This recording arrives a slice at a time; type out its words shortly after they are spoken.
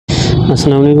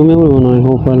Assalamualaikum everyone, I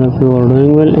hope all of you are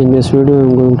doing well. In this video I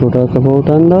am going to talk about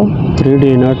on the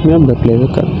 3D anatomy of the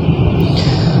clavicle.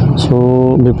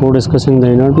 So before discussing the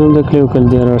anatomy of the clavicle,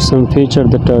 there are some features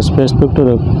that are specific to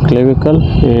the clavicle,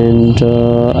 and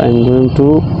I am going to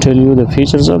tell you the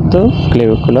features of the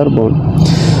clavicular bone.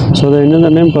 So the another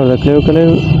name for the clavicle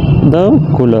is the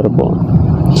collar bone,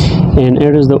 and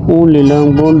it is the only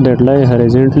long bone that lie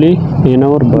horizontally in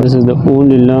our body. This is the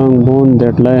only long bone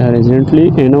that lie horizontally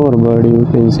in our body. You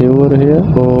can see over here.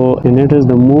 So, and it is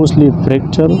the mostly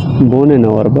fracture bone in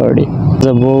our body. It's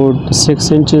about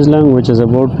 6 inches long, which is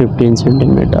about 15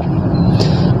 centimeter.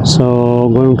 So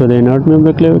going to the anatomy of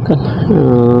the clavicle,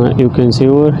 you can see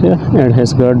over here it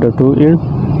has got the two ends.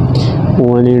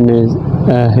 One end is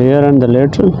here on the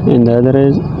lateral, and the other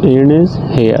end is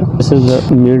here. This is the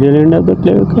medial end of the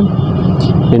clavicle,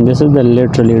 and this is the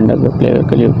lateral end of the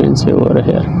clavicle. You can see over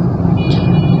here.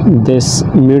 This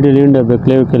medial end of the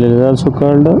clavicle is also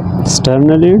called the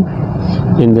sternal end,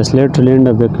 and this lateral end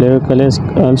of the clavicle is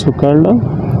also called the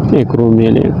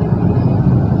acromial end.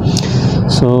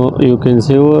 So you can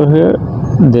see over here,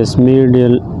 this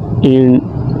medial end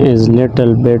is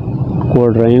little bit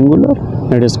quadrangular.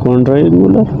 It is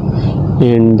quadrangular,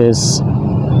 and this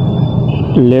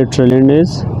lateral end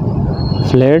is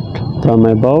flat from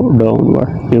above downward.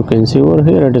 You can see over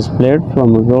here it is flat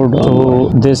from above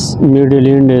downward. So this medial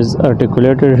end is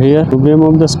articulated here, equilibrium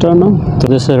of the sternum. So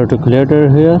this is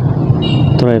articulated here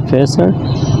through a facet.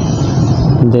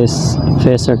 This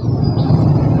facet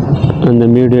on the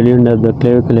medial end of the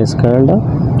clavicle is called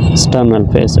a sternal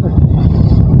facet,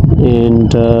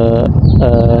 and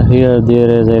here there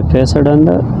is a facet on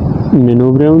the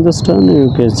manubrium of the sternum.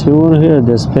 You can see over here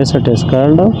this facet is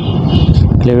called a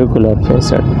clavicular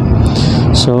facet.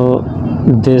 So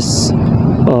this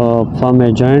form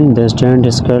a joint. This joint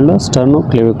is called a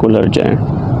sternoclavicular joint.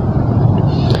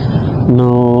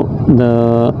 Now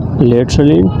the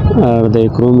lateral end or the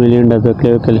acromial end of the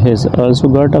clavicle has also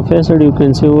got a facet. You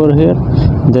can see over here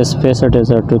this facet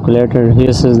is articulated here.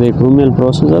 This is the acromial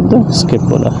process of the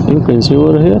scapula. You can see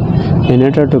over here, and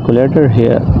it articulated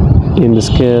here. In this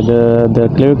case, the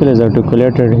clavicle is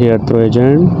articulated here through a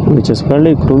joint which is called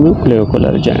a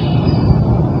acromioclavicular joint.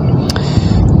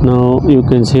 Now you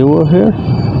can see over here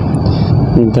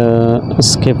the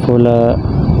scapula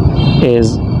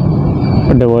is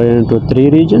divided into three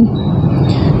regions.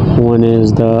 One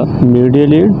is the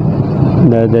medial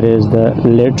end, the other is the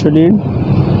lateral end,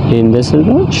 and this is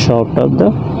the shaft of the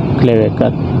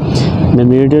clavicle. The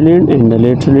medial end and the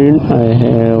lateral end I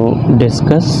have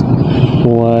discussed,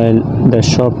 while the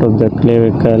shaft of the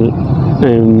clavicle I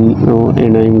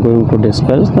am going to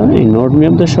discuss the anatomy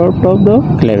of the shaft of the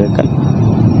clavicle.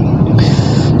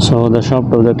 So the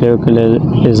shaft of the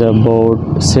clavicle is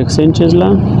about 6 inches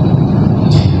long,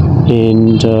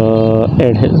 and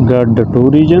it has got the two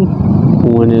regions.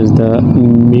 One is the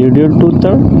medial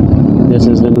two-third. This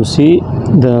is to see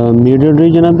the medial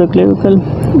region of the clavicle.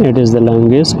 It is the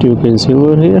longest. You can see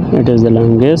over here it is the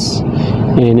longest,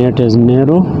 and it is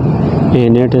narrow,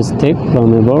 and it is thick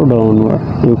from above downward.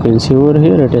 You can see over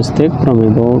here it is thick from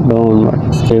above downward.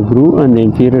 A groove on the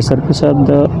inferior surface of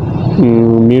the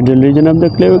medial region of the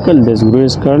clavicle. This groove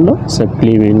is called the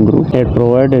subclavian groove. It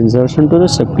provides insertion to the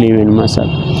subclavian muscle,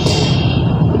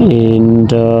 and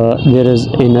there is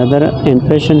another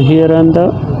impression here on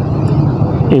the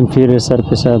inferior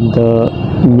surface of the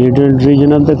medial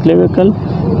region of the clavicle.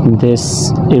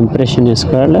 This impression is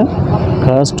called a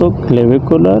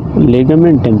costoclavicular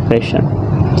ligament impression.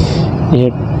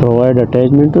 It provides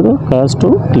attachment to the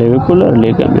costoclavicular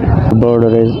ligament. The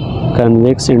border is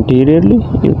convex anteriorly.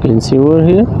 You can see over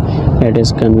here it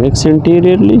is convex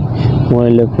anteriorly,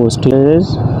 while the posterior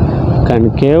is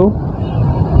concave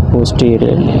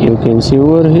posteriorly. You can see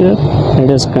over here it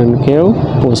is concave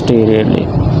posteriorly.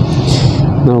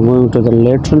 Now going to the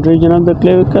lateral region of the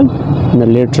clavicle. The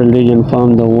lateral region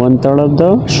forms the 1/3 of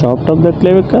the shaft of the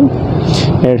clavicle.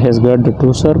 It has got the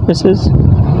two surfaces.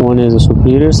 One is the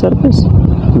superior surface,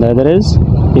 the other is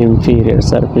inferior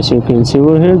surface. You can see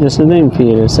over here this is the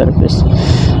inferior surface.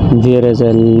 There is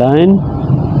a line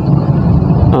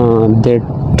that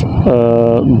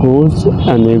goes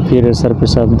on the inferior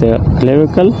surface of the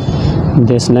clavicle.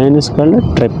 This line is called a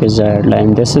trapezoid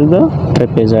line. This is the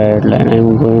trapezoid line. I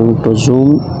am going to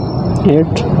zoom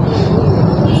it.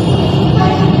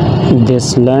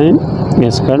 This line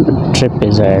is called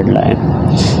trapezoid line.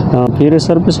 Inferior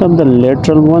surface of the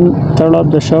lateral 1/3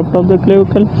 of the shaft of the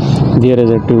clavicle, there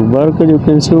is a tubercle. You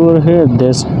can see over here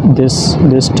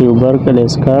this tubercle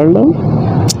is called a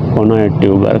conoid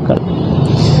tubercle.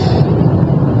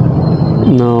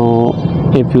 Now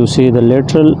if you see the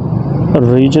lateral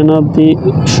region of the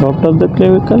shaft of the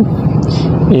clavicle.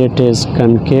 It is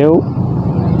concave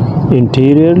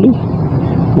anteriorly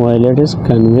while it is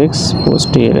convex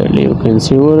posteriorly. You can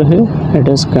see over here it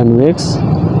is convex.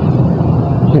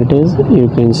 You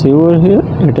can see over here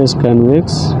it is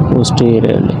convex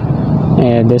posteriorly.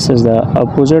 This is the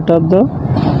opposite of the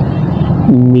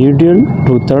medial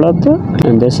two-third of the,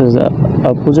 and this is the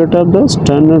opposite of the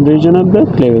sternal region of the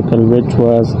clavicle, which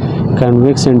was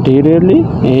convex anteriorly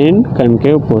and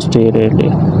concave posteriorly.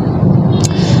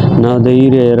 Now the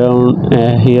area around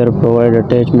here provide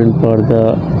attachment for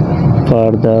the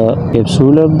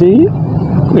capsule of the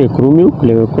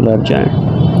acromioclavicular joint.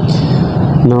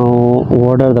 Now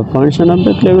what are the function of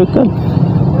the clavicle?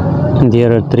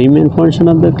 There are three main functions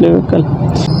of the clavicle.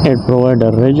 It provides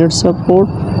a rigid support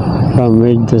from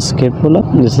which the scapula,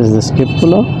 this is the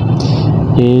scapula,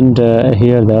 and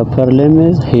here the upper limb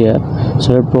is here.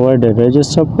 So it provides a rigid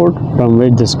support from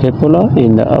which the scapula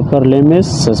and the upper limb is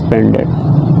suspended.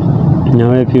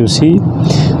 Now if you see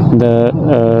the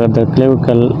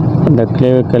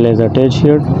clavicle is attached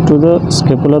here to the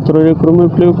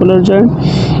scapulothoracoacromioclavicular joint,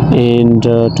 and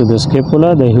to the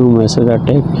scapula the humerus is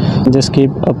attached. This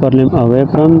keep upper limb away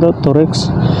from the thorax,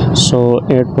 so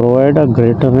it provides a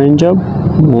greater range of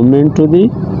movement to the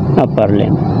upper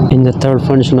limb. In the third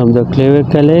function of the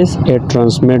clavicle is it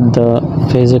transmits the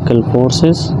physical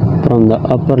forces from the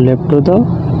upper lip to the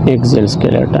axial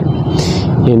skeleton.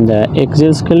 In the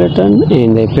axial skeleton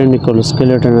and the appendicular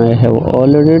skeleton I have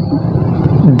already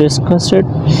discussed it,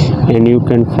 and you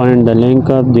can find the link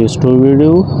of these two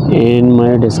videos in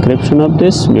my description of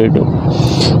this video.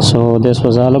 So this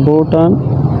was all about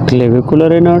on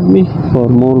clavicular anatomy. For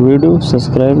more videos,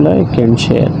 subscribe, like and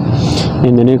share.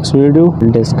 In the next video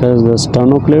we'll discuss the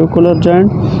sternoclavicular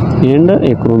joint and the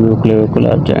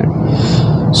acromioclavicular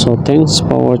joint. So thanks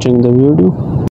for watching the video.